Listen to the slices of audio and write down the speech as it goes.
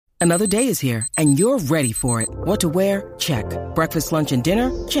Another day is here, and you're ready for it. What to wear? Check. Breakfast, lunch, and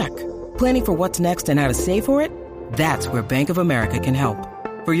dinner? Check. Planning for what's next and how to save for it? That's where Bank of America can help.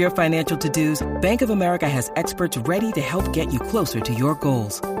 For your financial to-dos, Bank of America has experts ready to help get you closer to your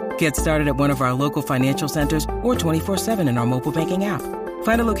goals. Get started at one of our local financial centers or 24/7 in our mobile banking app.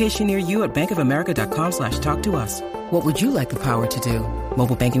 Find a location near you at bankofamerica.com/talktous. What would you like the power to do?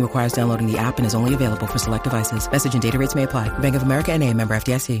 Mobile banking requires downloading the app and is only available for select devices. Message and data rates may apply. Bank of America N.A., member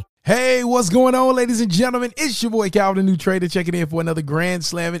FDIC. Hey, what's going on, ladies and gentlemen? It's your boy Calvin, the New Trader, checking in for another Grand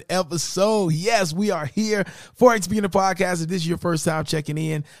Slamming episode. Yes, we are here, Forex Beginner Podcast. If this is your first time checking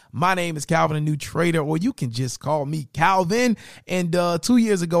in, my name is Calvin, the New Trader, or you can just call me Calvin. And 2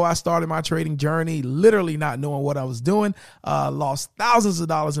 years ago, I started my trading journey, literally not knowing what I was doing. Lost thousands of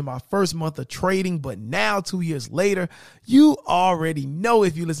dollars in my first month of trading, but now 2 years later, you already know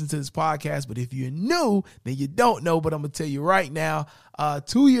if you listen to this podcast. But if you're new, then you don't know. But I'm going to tell you right now,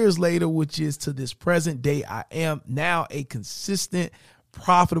 2 years later, which is to this present day, I am now a consistent,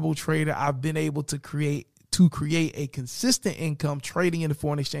 profitable trader. I've been able to create a consistent income trading in the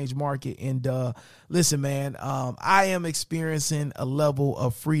foreign exchange market. And listen, man, I am experiencing a level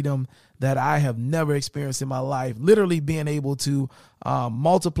of freedom that I have never experienced in my life. Literally being able to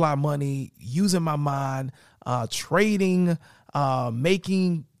multiply money using my mind, trading,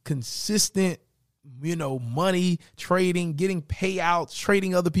 making consistent money, trading, getting payouts,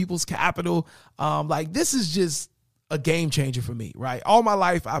 trading other people's capital. This is just a game changer for me, right? All my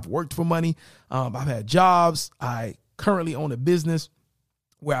life, I've worked for money. I've had jobs. I currently own a business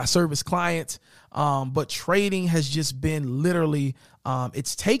where I service clients. But trading has just been literally,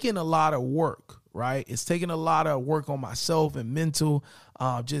 it's taken a lot of work, right? It's taken a lot of work on myself and mental,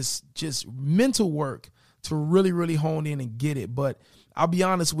 just mental work to really, really hone in and get it. But I'll be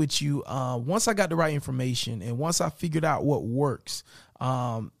honest with you, once I got the right information and once I figured out what works,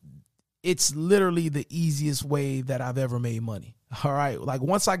 it's literally the easiest way that I've ever made money. All right. Like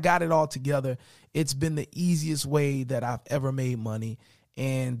once I got it all together, it's been the easiest way that I've ever made money.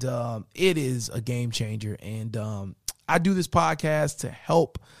 And it is a game changer. And I do this podcast to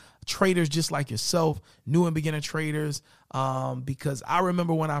help traders just like yourself, new and beginner traders, because I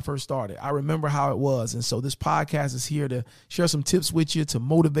remember when I first started. I remember how it was. And so this podcast is here to share some tips with you, to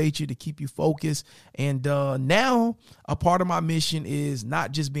motivate you, to keep you focused. And now a part of my mission is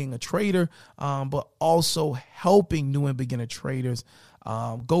not just being a trader, but also helping new and beginner traders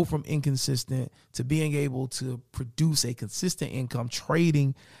go from inconsistent to being able to produce a consistent income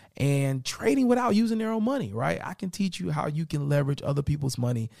trading without using their own money, right? I can teach you how you can leverage other people's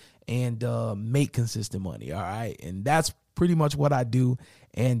money and make consistent money, all right? And that's pretty much what I do,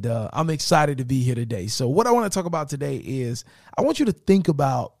 and I'm excited to be here today. So what I want to talk about today is I want you to think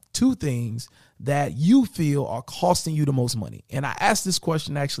about two things that you feel are costing you the most money. And I asked this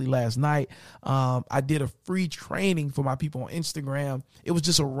question actually last night. I did a free training for my people on Instagram. It was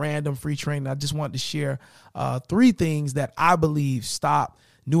just a random free training. I just wanted to share 3 things that I believe stop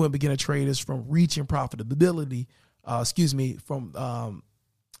new and beginner traders from reaching profitability. I just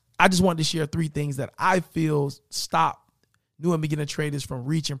wanted to share 3 things that I feel stop new and beginner traders from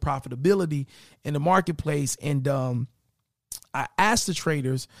reaching profitability in the marketplace. And I asked the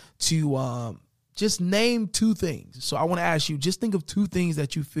traders to just name 2 things. So I want to ask you, just think of 2 things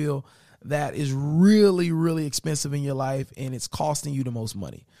that you feel that is really, really expensive in your life and it's costing you the most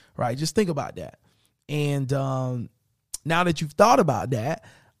money, right? Just think about that. And now that you've thought about that,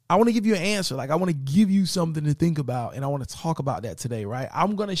 I want to give you an answer. Like I want to give you something to think about, and I want to talk about that today, right?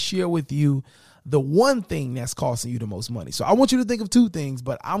 I'm going to share with you the one thing that's costing you the most money. So I want you to think of 2 things,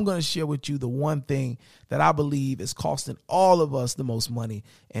 but I'm going to share with you the one thing that I believe is costing all of us the most money.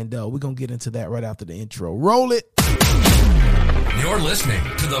 And we're going to get into that right after the intro. Roll it. You're listening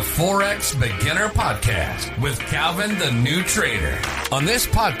to the Forex Beginner Podcast with Calvin, the New Trader. On this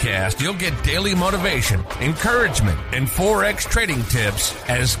podcast, you'll get daily motivation, encouragement, and Forex trading tips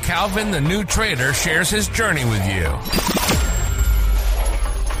as Calvin, the New Trader, shares his journey with you.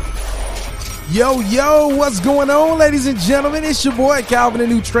 Yo, what's going on, ladies and gentlemen? It's your boy, Calvin, the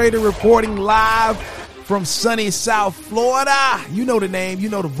New Trader, reporting live from sunny South Florida. You know the name, you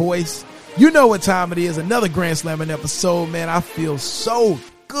know the voice. You know what time it is. Another Grand Slamming episode, man. I feel so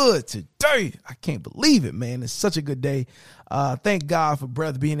good today. I can't believe it, man. It's such a good day. Thank God for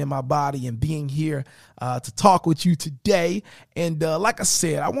breath being in my body and being here to talk with you today. And like I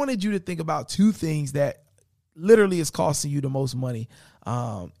said, I wanted you to think about 2 things that literally is costing you the most money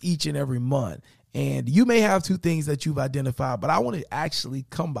each and every month. And you may have 2 things that you've identified, but I want to actually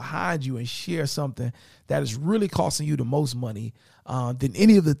come behind you and share something that is really costing you the most money than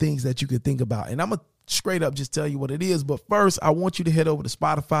any of the things that you could think about. And I'm going to straight up just tell you what it is. But first, I want you to head over to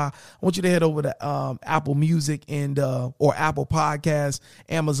Spotify. I want you to head over to Apple Music and or Apple Podcasts,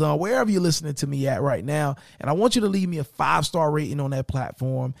 Amazon, wherever you're listening to me at right now. And I want you to leave me a 5-star rating on that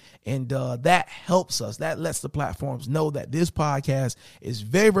platform. And that helps us. That lets the platforms know that this podcast is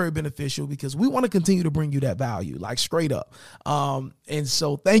very, very beneficial, because we want to continue to bring you that value, like straight up. And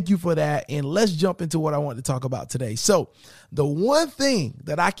so thank you for that. And let's jump into what I want to talk about today. So the one thing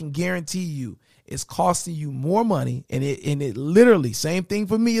that I can guarantee you is costing you more money, and it literally, same thing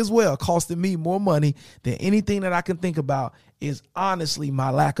for me as well, costing me more money than anything that I can think about, is honestly my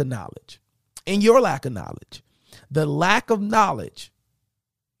lack of knowledge and your lack of knowledge. The lack of knowledge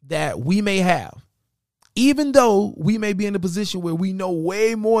that we may have, even though we may be in a position where we know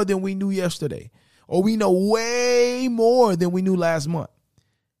way more than we knew yesterday, or we know way more than we knew last month.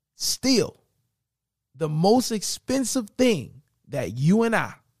 Still, the most expensive thing that you and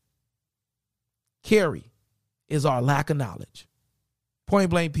I carry is our lack of knowledge. Point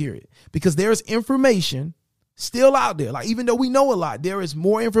blank, period. Because there's information still out there. Like, even though we know a lot, there is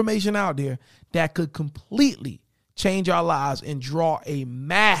more information out there that could completely change our lives and draw a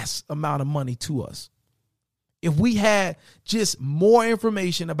mass amount of money to us. If we had just more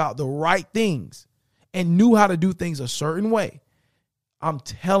information about the right things and knew how to do things a certain way, I'm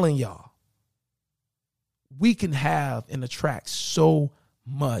telling y'all, we can have and attract so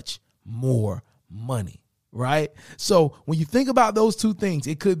much more money, right? So when you think about those two things,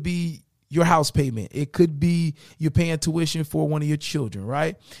 it could be your house payment. It could be you're paying tuition for one of your children,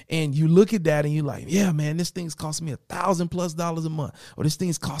 right? And you look at that and you're like, yeah, man, this thing's costing me $1,000+ a month, or this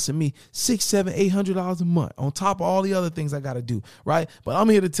thing's costing me $600, $700, $800 a month on top of all the other things I got to do, right? But I'm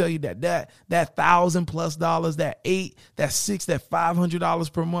here to tell you that $1,000+, that $600, that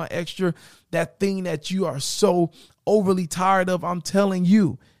 $500 per month extra, that thing that you are so overly tired of, I'm telling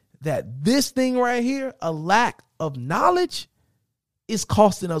you that this thing right here, a lack of knowledge, is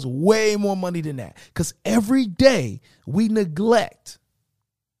costing us way more money than that. Because every day we neglect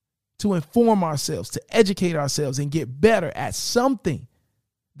to inform ourselves, to educate ourselves, and get better at something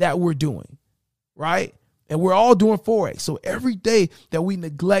that we're doing, right? And we're all doing Forex. So every day that we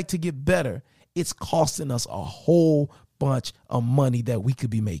neglect to get better, it's costing us a whole bunch of money that we could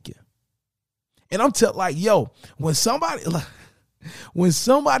be making. And I'm like, yo, when somebody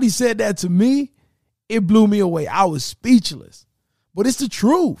said that to me, it blew me away. I was speechless. But it's the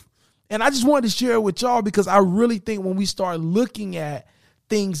truth. And I just wanted to share it with y'all, because I really think when we start looking at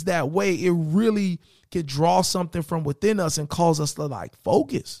things that way, it really could draw something from within us and cause us to like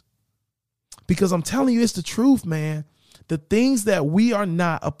focus. Because I'm telling you, it's the truth, man. The things that we are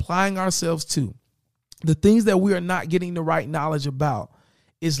not applying ourselves to, the things that we are not getting the right knowledge about,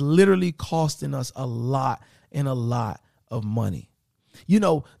 is literally costing us a lot and a lot of money. You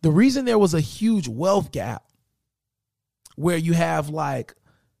know, the reason there was a huge wealth gap, where you have like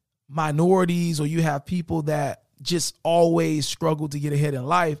minorities, or you have people that just always struggle to get ahead in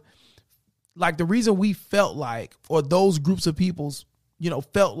life, like the reason we felt like, or those groups of people's,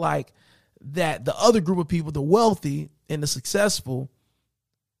 felt like that the other group of people, the wealthy and the successful,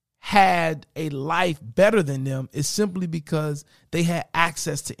 had a life better than them, is simply because they had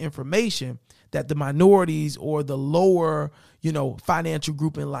access to information that the minorities or the lower, financial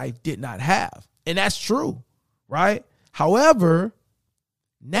group in life did not have. And that's true, right? However,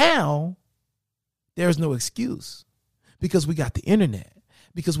 now there's no excuse, because we got the internet,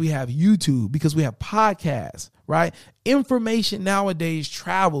 because we have YouTube, because we have podcasts, right? Information nowadays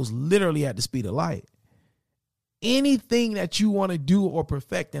travels literally at the speed of light. Anything that you want to do or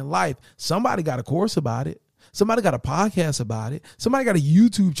perfect in life, somebody got a course about it. Somebody got a podcast about it. Somebody got a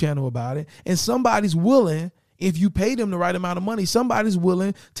YouTube channel about it. And somebody's willing, if you pay them the right amount of money, somebody's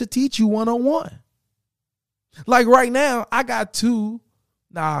willing to teach you one-on-one. Like right now, I got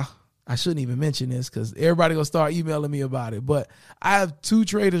I shouldn't even mention this because everybody gonna start emailing me about it, but I have 2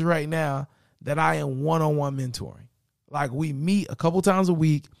 traders right now that I am one-on-one mentoring. Like, we meet a couple times a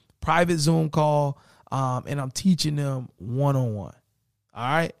week, private Zoom call, and I'm teaching them one-on-one. All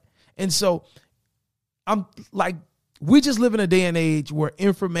right. And so I'm like, we just live in a day and age where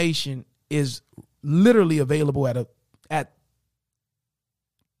information is literally available at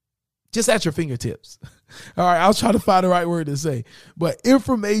your fingertips. All right, I was trying to find the right word to say, but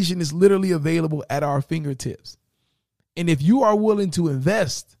information is literally available at our fingertips. And if you are willing to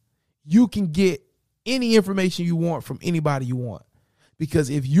invest, you can get any information you want from anybody you want. Because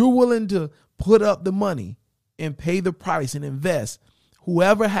if you're willing to put up the money and pay the price and invest,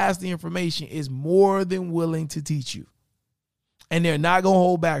 whoever has the information is more than willing to teach you. And they're not going to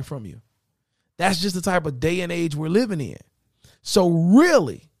hold back from you. That's just the type of day and age we're living in. So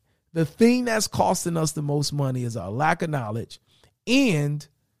really, The thing that's costing us the most money is our lack of knowledge and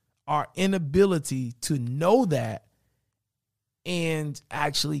our inability to know that and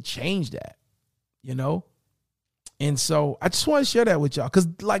actually change that, you know? And so I just want to share that with y'all because,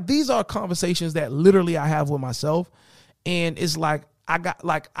 like, these are conversations that literally I have with myself. And it's like,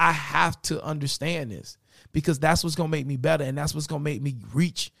 I have to understand this because that's what's going to make me better. And that's what's going to make me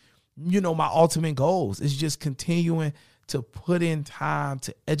reach, you know, my ultimate goals. It's just continuing to put in time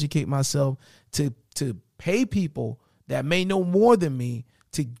to educate myself, to pay people that may know more than me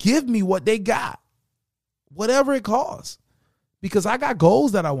to give me what they got, whatever it costs, because I got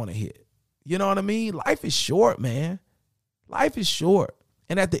goals that I want to hit. You know what I mean? Life is short, man. Life is short.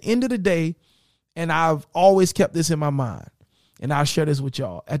 And at the end of the day, and I've always kept this in my mind, and I'll share this with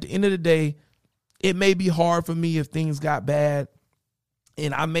y'all. At the end of the day, it may be hard for me if things got bad,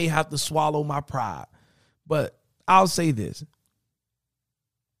 and I may have to swallow my pride. But I'll say this.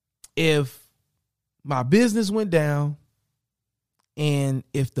 If my business went down and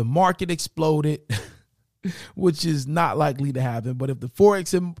if the market exploded, which is not likely to happen, but if the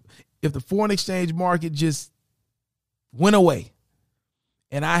foreign exchange market just went away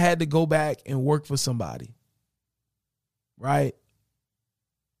and I had to go back and work for somebody, right?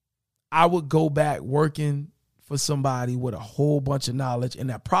 I would go back working for somebody with a whole bunch of knowledge, and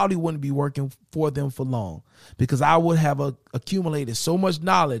I probably wouldn't be working for them for long because I would have accumulated so much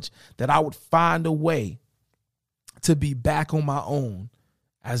knowledge that I would find a way to be back on my own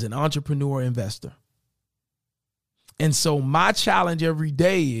as an entrepreneur investor. And so my challenge every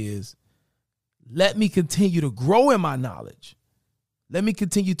day is, let me continue to grow in my knowledge. Let me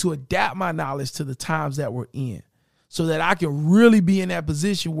continue to adapt my knowledge to the times that we're in so that I can really be in that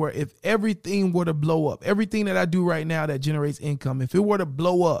position where if everything were to blow up, everything that I do right now that generates income, if it were to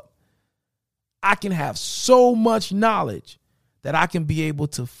blow up, I can have so much knowledge that I can be able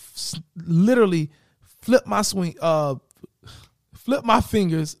to literally flip my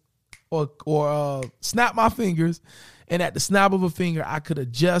fingers or snap my fingers. And at the snap of a finger, I could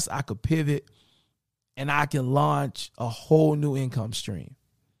adjust, I could pivot, and I can launch a whole new income stream.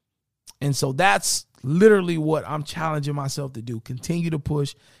 And so that's literally what I'm challenging myself to do. Continue to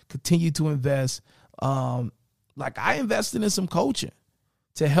push, continue to invest. Like I invested in some coaching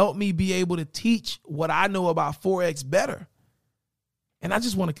to help me be able to teach what I know about Forex better. And I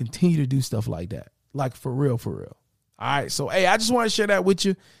just want to continue to do stuff like that. Like for real, for real. All right. So, hey, I just want to share that with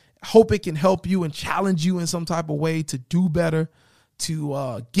you. Hope it can help you and challenge you in some type of way to do better,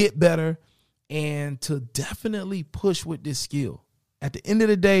 to get better, and to definitely push with this skill. At the end of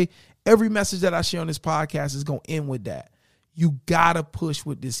the day, every message that I share on this podcast is going to end with that. You got to push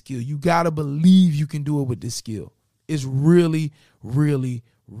with this skill. You got to believe you can do it with this skill. It's really, really,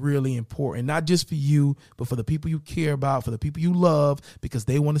 really important. Not just for you, but for the people you care about, for the people you love, because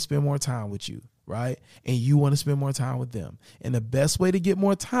they want to spend more time with you, right? And you want to spend more time with them. And the best way to get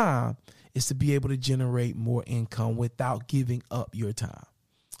more time is to be able to generate more income without giving up your time.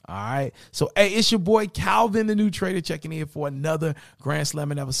 All right. So, hey, it's your boy Calvin, the new trader, checking in for another Grand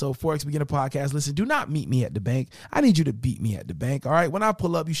Slamming episode, Forex Beginner Podcast. Listen, do not meet me at the bank. I need you to beat me at the bank. All right. When I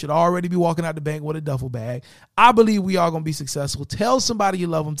pull up, you should already be walking out the bank with a duffel bag. I believe we are going to be successful. Tell somebody you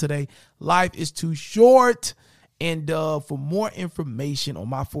love them today. Life is too short. And for more information on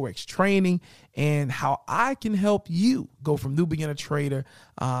my Forex training and how I can help you go from new beginner trader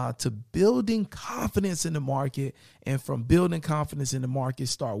to building confidence in the market, and from building confidence in the market,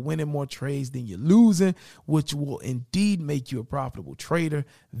 start winning more trades than you're losing, which will indeed make you a profitable trader,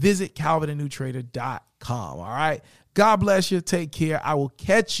 visit calvinthenewtrader.com. All right. God bless you. Take care. I will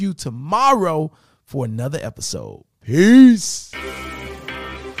catch you tomorrow for another episode. Peace.